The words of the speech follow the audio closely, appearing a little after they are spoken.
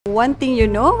One thing you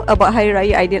know about Hari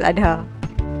Raya Aidiladha?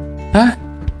 Huh?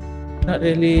 Not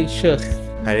really sure.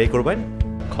 Hari Raya Korban?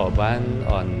 Korban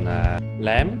on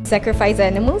lamb. Sacrifice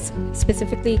animals,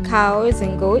 specifically cows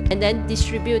and goats. And then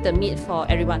distribute the meat for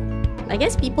everyone. I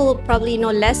guess people probably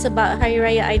know less about Hari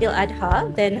Raya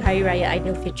Aidiladha than Hari Raya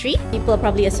Aidilfitri. People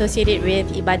probably associate it with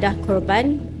Ibadah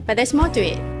Korban, but there's more to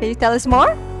it. Can you tell us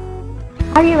more?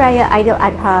 Hari Raya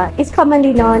Aidiladha is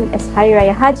commonly known as Hari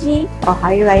Raya Haji or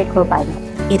Hari Raya Korban.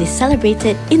 It is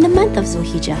celebrated in the month of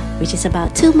Zulhijjah, which is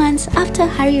about 2 months after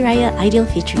Hari Raya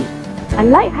Aidilfitri.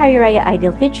 Unlike Hari Raya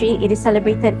Aidilfitri, it is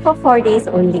celebrated for 4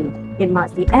 days only. It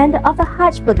marks the end of the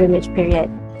Hajj pilgrimage period.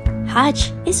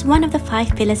 Hajj is one of the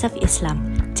 5 pillars of Islam,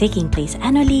 taking place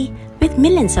annually with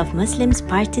millions of Muslims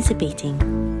participating.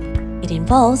 It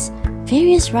involves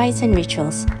various rites and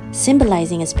rituals,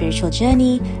 symbolizing a spiritual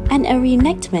journey and a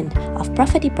reenactment of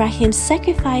Prophet Ibrahim's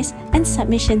sacrifice and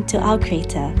submission to our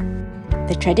Creator.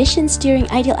 The traditions during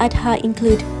Aidiladha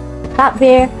include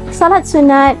Takbir, Salat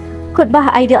Sunat, Khutbah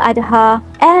Aidiladha,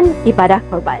 and Ibadah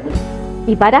Korban.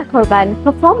 Ibadah Korban,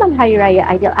 performed on Hari Raya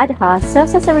Aidiladha,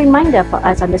 serves as a reminder for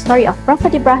us on the story of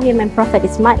Prophet Ibrahim and Prophet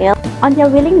Ismail on their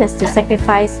willingness to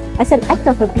sacrifice as an act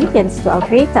of obedience to our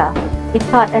Creator. It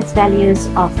taught us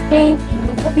values of faith,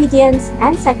 obedience,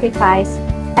 and sacrifice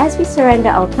as we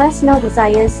surrender our personal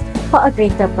desires for a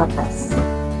greater purpose.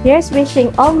 Here's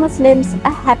wishing all Muslims a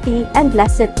happy and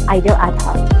blessed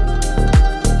Aidiladha.